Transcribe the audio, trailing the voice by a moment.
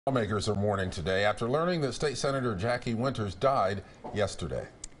Lawmakers are mourning today after learning that State Senator Jackie Winters died yesterday.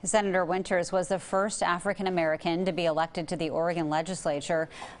 Senator Winters was the first African American to be elected to the Oregon legislature.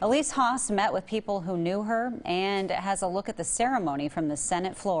 Elise Haas met with people who knew her and has a look at the ceremony from the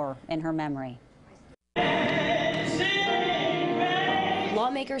Senate floor in her memory.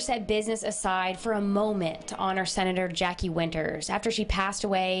 Lawmakers set business aside for a moment to honor Senator Jackie Winters after she passed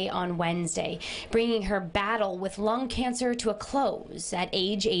away on Wednesday, bringing her battle with lung cancer to a close at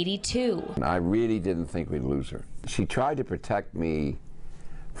age 82. I really didn't think we'd lose her. She tried to protect me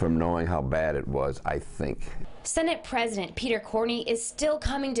from knowing how bad it was, I think. Senate President Peter Corney is still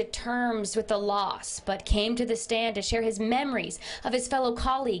coming to terms with the loss, but came to the stand to share his memories of his fellow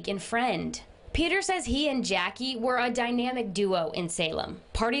colleague and friend. Peter says he and Jackie were a dynamic duo in Salem.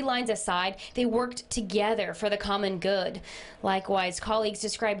 Party lines aside, they worked together for the common good. Likewise, colleagues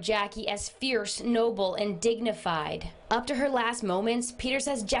described Jackie as fierce, noble, and dignified. Up to her last moments, Peter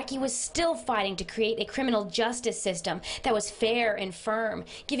says Jackie was still fighting to create a criminal justice system that was fair and firm,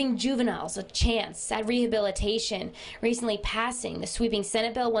 giving juveniles a chance at rehabilitation, recently passing the sweeping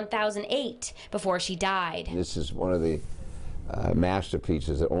Senate Bill 1008 before she died. This is one of the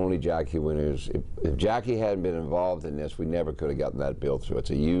masterpieces that only Jackie Winters, if Jackie hadn't been involved in this, we never could have gotten that bill through. It's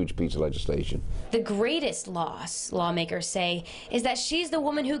a huge piece of legislation. The greatest loss, lawmakers say, is that she's the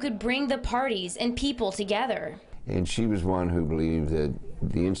woman who could bring the parties and people together. And she was one who believed that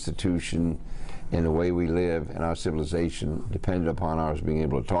the institution and the way we live and our civilization depended upon ours being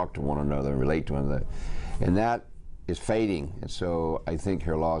able to talk to one another and relate to one another. And that is fading, and so I think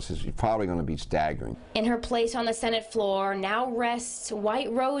her loss is probably going to be staggering. In her place on the Senate floor now rests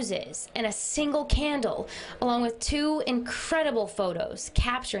white roses and a single candle, along with two incredible photos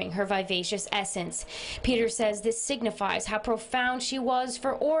capturing her vivacious essence. Peter says this signifies how profound she was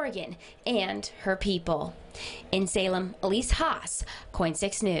for Oregon and her people. In Salem, Elise Haas, KOIN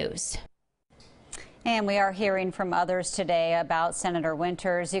 6 News. And we are hearing from others today about Senator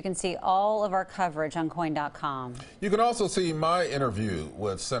Winters. You can see all of our coverage on KOIN.com. You can also see my interview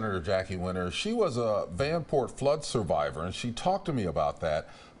with Senator Jackie Winters. She was a Vanport flood survivor, and she talked to me about that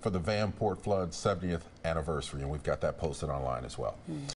for the Vanport flood 70th anniversary, and we've got that posted online as well.